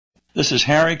This is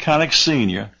Harry Connick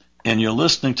Sr., and you're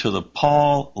listening to the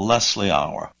Paul Leslie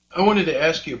Hour. I wanted to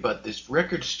ask you about this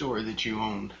record store that you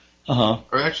owned. Or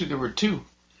actually, there were two.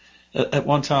 At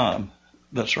one time,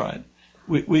 that's right.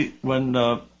 When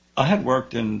I had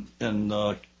worked in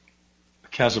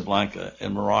Casablanca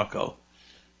in Morocco,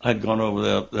 I'd gone over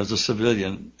there as a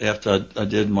civilian after I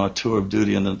did my tour of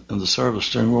duty in the service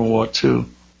during World War II.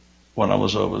 When I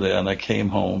was over there, and I came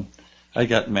home, I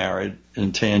got married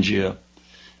in Tangier,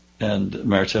 and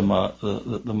married to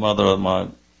the mother of my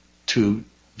two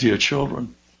dear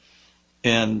children.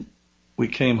 And we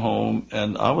came home,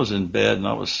 and I was in bed, and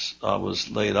I was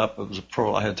laid up. It was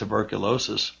I had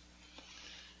tuberculosis,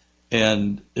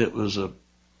 and it was a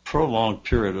prolonged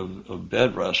period of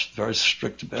bed rest, very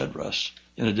strict bed rest,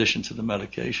 in addition to the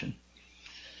medication.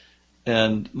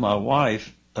 And my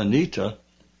wife, Anita,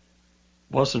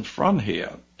 wasn't from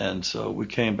here, and so we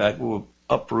came back. We were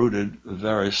uprooted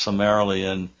very summarily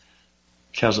in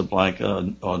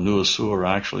Casablanca, or New Assur,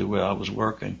 actually, where I was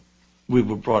working. We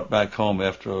were brought back home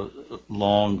after a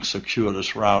long,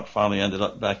 circuitous route, finally ended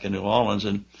up back in New Orleans,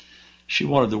 and she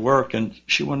wanted to work, and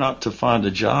she went out to find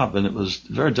a job, and it was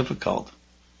very difficult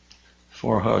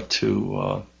for her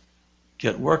to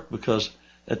get work, because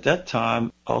at that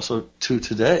time, also to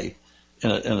today, in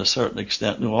a certain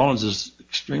extent, New Orleans is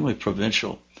extremely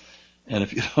provincial, and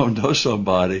if you don't know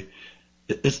somebody,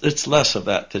 it's less of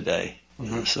that today.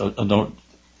 Mm-hmm. So don't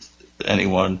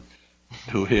anyone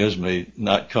who hears me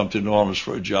not come to New Orleans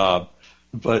for a job.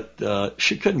 But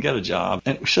she couldn't get a job,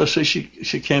 and so she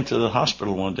came to the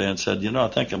hospital one day and said, I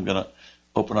think I'm going to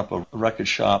open up a record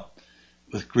shop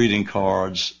with greeting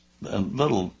cards and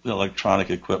little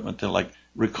electronic equipment. They're like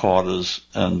recorders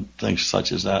and things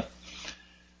such as that.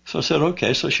 So I said,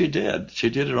 okay. So she did.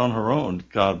 She did it on her own,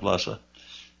 God bless her.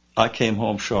 I came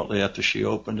home shortly after she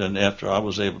opened, and after I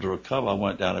was able to recover, I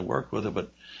went down and worked with her. But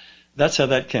that's how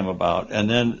that came about. And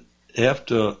then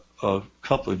after a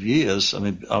couple of years,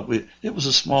 it was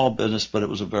a small business, but it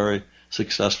was a very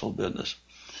successful business.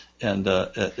 And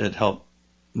it helped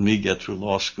me get through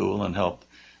law school and helped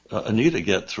Anita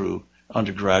get through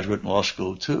undergraduate and law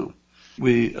school, too.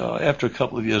 We, after a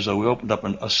couple of years, though, we opened up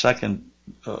a second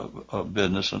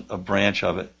business, a branch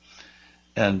of it.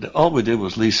 And all we did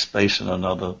was lease space in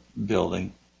another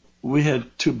building. We had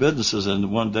two businesses, and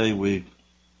one day we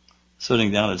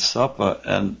sitting down at supper,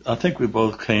 and I think we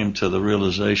both came to the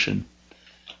realization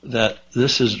that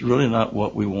this is really not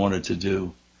what we wanted to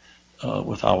do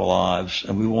with our lives,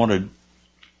 and we wanted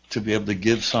to be able to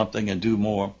give something and do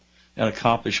more and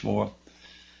accomplish more.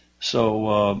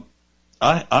 So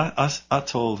I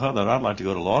told her that I'd like to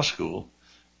go to law school.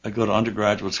 I'd go to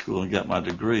undergraduate school and get my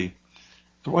degree.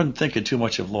 I wasn't thinking too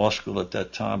much of law school at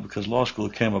that time, because law school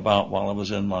came about while I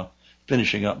was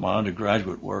finishing up my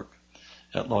undergraduate work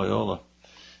at Loyola.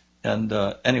 And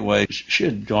anyway, she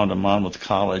had gone to Monmouth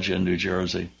College in New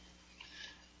Jersey,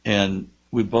 and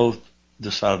we both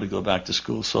decided to go back to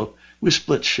school. So we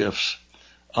split shifts.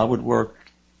 I would work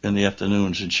in the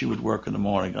afternoons, and she would work in the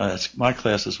morning. My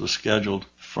classes were scheduled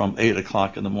from 8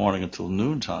 o'clock in the morning until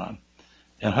noontime,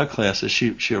 and her classes,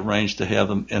 she arranged to have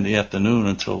them in the afternoon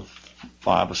until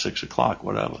 5 or 6 o'clock,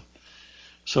 whatever.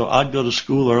 So I'd go to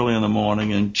school early in the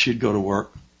morning, and she'd go to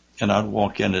work, and I'd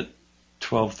walk in at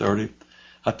 12:30.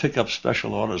 I'd pick up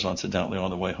special orders, incidentally,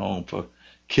 on the way home for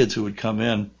kids who would come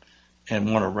in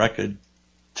and want a record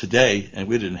today, and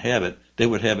we didn't have it. They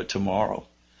would have it tomorrow.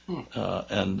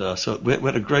 So we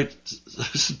had a great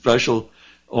special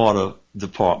order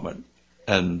department.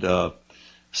 And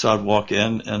so I'd walk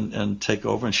in and take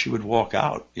over, and she would walk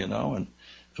out, and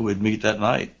we'd meet that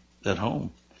night at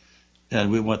home.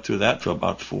 And we went through that for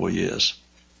about 4 years.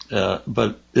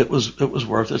 But it was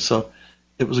worth it. So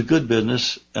it was a good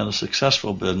business and a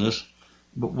successful business,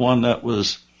 but one that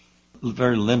was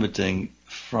very limiting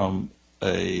from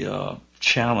a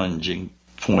challenging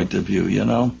point of view,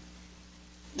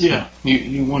 Yeah,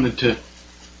 you wanted to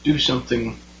do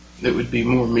something that would be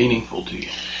more meaningful to you.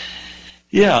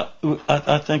 Yeah,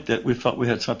 I think that we felt we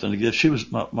had something to give. She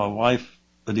was my wife,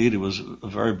 Anita, was a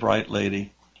very bright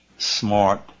lady,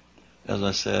 smart, as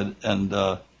I said,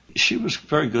 and she was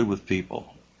very good with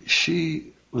people.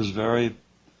 She was very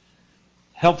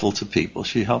helpful to people.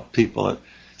 She helped people.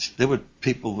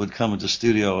 People would come into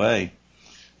Studio A,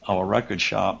 our record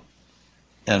shop,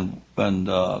 and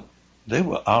they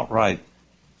were outright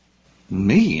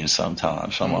mean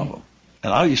sometimes, some of them.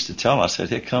 And I used to tell them, I said,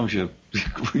 "Here comes your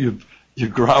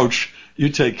grouch. You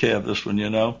take care of this one,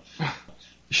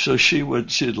 So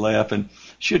she'd laugh, and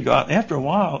she'd go out. After a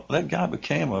while, that guy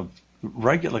became a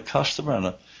regular customer,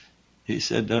 and he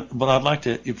said, "But I'd like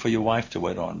for your wife to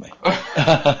wait on me."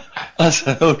 I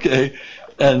said, "Okay."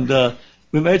 And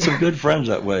we made some good friends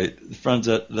that way. Friends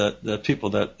that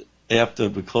people that after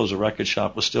we closed the record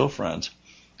shop were still friends.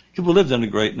 People lived in a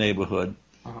great neighborhood,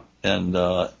 and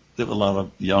there were a lot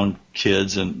of young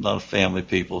kids and a lot of family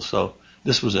people. So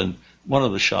this was in one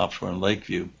of the shops were in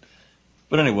Lakeview.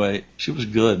 But anyway, she was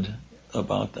good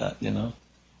about that, you know.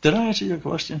 Did I answer your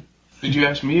question? Did you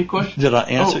ask me a question? Did I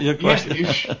answer your question?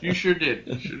 Yeah, you sure did.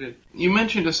 You sure did. You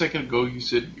mentioned a second ago, you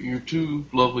said your two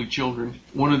lovely children.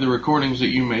 One of the recordings that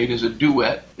you made is a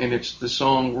duet, and it's the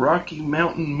song Rocky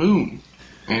Mountain Moon.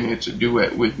 And it's a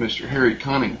duet with Mr. Harry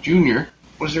Connick Jr.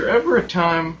 Was there ever a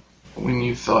time when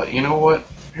you thought, you know what,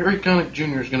 Harry Connick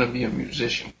Jr. is going to be a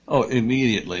musician? Oh,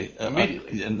 immediately.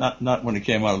 Immediately. Not when he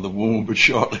came out of the womb, but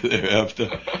shortly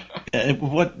thereafter. And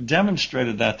what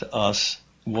demonstrated that to us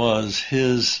was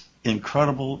his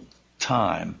incredible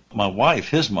time. My wife,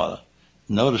 his mother,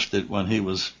 noticed it when he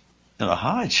was in a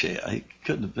high chair. He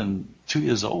couldn't have been 2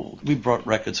 years old. We brought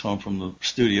records home from the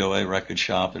Studio A record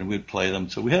shop, and we'd play them.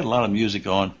 So we had a lot of music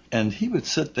on, and he would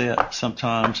sit there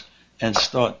sometimes and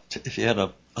start, if he had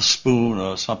a spoon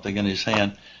or something in his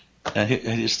hand, and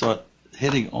he'd start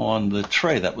hitting on the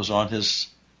tray that was on his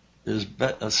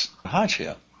high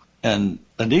chair. And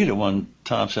Anita one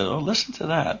time said, "Oh, listen to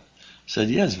that." I said,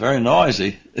 "Yeah, it's very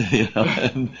noisy," you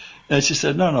know. And she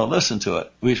said, "No, listen to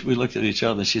it." We looked at each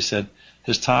other, and she said,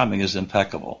 "His timing is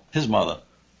impeccable." His mother,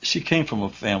 she came from a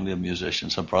family of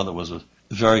musicians. Her brother was a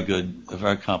very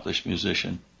accomplished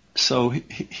musician. So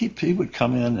he would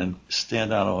come in and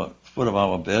stand out on the foot of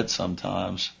our bed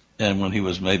sometimes. And when he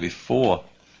was maybe 4,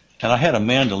 and I had a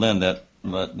mandolin that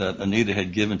Anita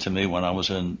had given to me when I was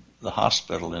in the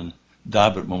hospital in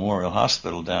Dibert Memorial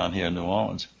Hospital down here in New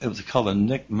Orleans. It was called a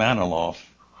Nick Maniloff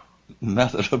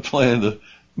method of playing the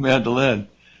mandolin.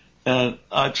 And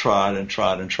I tried,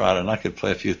 and I could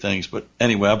play a few things. But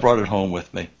anyway, I brought it home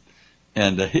with me.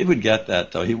 And he would get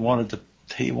that, though. He wanted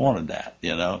that,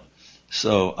 you know.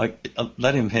 So I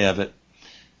let him have it.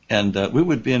 And we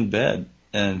would be in bed,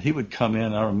 and he would come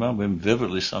in. I remember him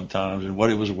vividly sometimes and what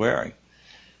he was wearing.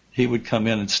 He would come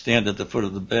in and stand at the foot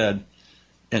of the bed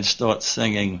and start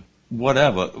singing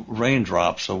whatever,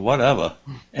 Raindrops or whatever.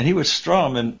 And he would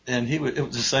strum, and it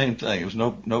was the same thing. It was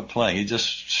no playing. He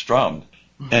just strummed.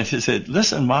 And he said,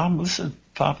 "Listen, Mom, listen,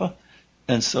 Papa."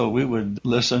 And so we would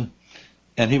listen,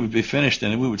 and he would be finished,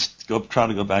 and we would try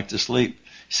to go back to sleep.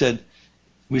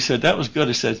 We said, "That was good."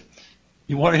 He said,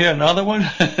 "You want to hear another one?"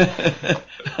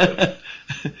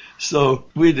 So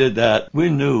we did that. We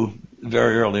knew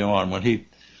very early on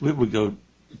we would go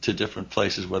to different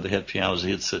places where they had pianos,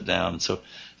 he'd sit down. And so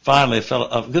finally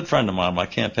a good friend of mine, my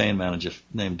campaign manager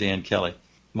named Dan Kelly,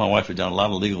 my wife had done a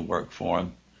lot of legal work for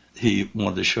him. He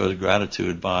wanted to show his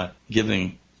gratitude by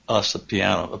giving us a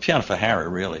piano for Harry,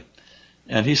 really.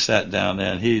 And he sat down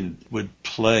there and he would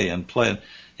play,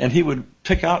 and he would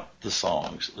pick out the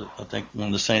songs. I think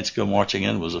When the Saints Go Marching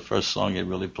In was the first song he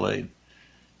really played.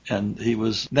 And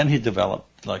then he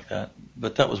developed like that.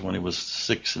 But that was when he was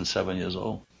 6 and 7 years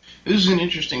old. This is an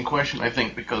interesting question, I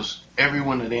think, because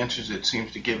everyone that answers it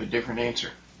seems to give a different answer.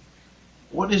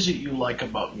 What is it you like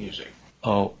about music?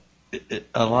 Oh,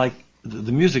 I like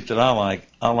the music that I like.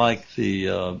 I like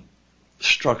the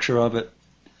structure of it.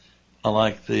 I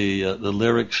like the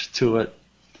lyrics to it.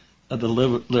 The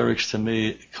lyrics to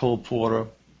me, Cole Porter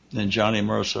and Johnny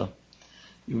Mercer.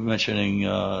 You were mentioning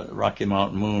Rocky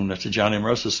Mountain Moon. That's a Johnny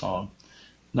Mercer song.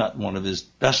 Not one of his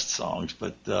best songs,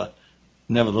 but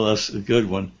nevertheless a good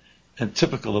one. And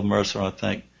typical of Mercer, I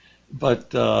think. But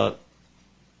those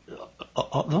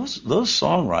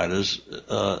songwriters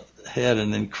had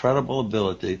an incredible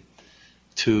ability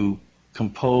to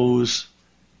compose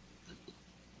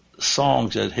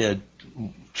songs that had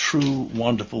true,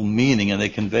 wonderful meaning, and they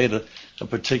conveyed a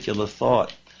particular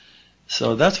thought.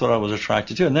 So that's what I was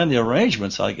attracted to. And then the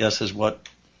arrangements, I guess, is what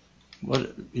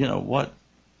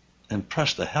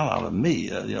impressed the hell out of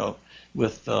me.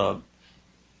 With the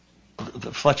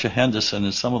Fletcher Henderson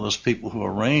and some of those people who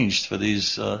arranged for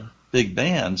these big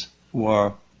bands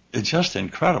were just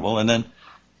incredible. And then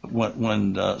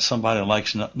when somebody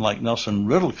like Nelson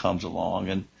Riddle comes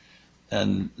along,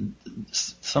 and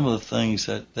some of the things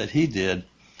that he did,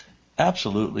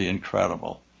 absolutely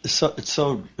incredible.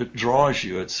 It draws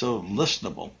you. It's so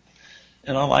listenable,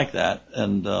 and I like that.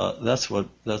 And that's what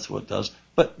does.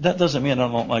 But that doesn't mean I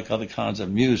don't like other kinds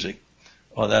of music,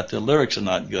 or that the lyrics are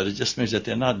not good. It just means that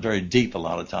they're not very deep a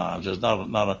lot of times. There's not a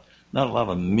lot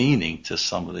of meaning to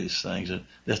some of these things.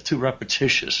 They're too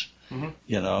repetitious,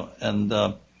 And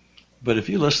but if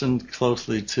you listen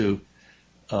closely to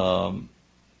the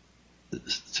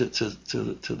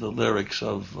lyrics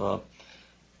of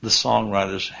the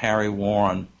songwriters Harry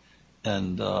Warren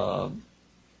and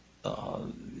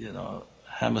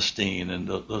Hammerstein and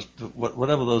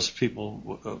whatever those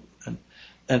people,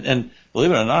 and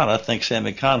believe it or not, I think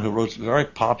Sammy Kahn, who wrote very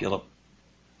popular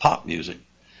pop music,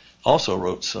 also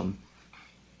wrote some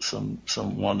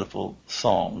wonderful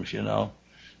songs,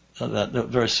 that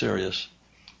very serious.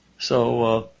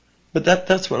 So, but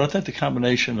that's what I think. The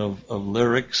combination of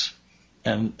lyrics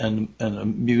and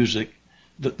music,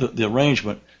 the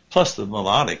arrangement, plus the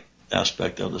melodic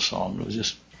aspect of the song, was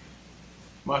just.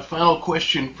 My final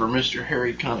question for Mr.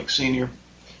 Harry Connick Sr.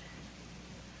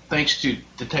 Thanks to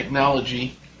the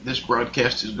technology, this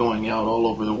broadcast is going out all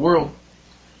over the world.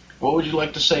 What would you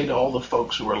like to say to all the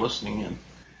folks who are listening in?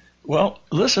 Well,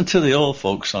 listen to the old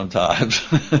folks sometimes.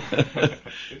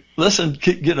 Listen,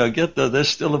 they're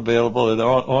still available. They're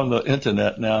on the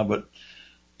internet now, but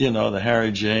the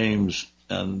Harry James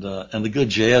and the good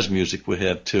jazz music we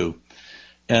have too.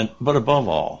 But above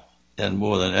all, and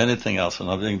more than anything else, and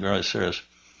I'm being very serious,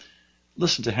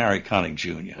 listen to Harry Connick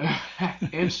Jr.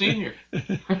 And Sr.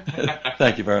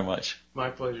 Thank you very much.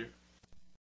 My pleasure.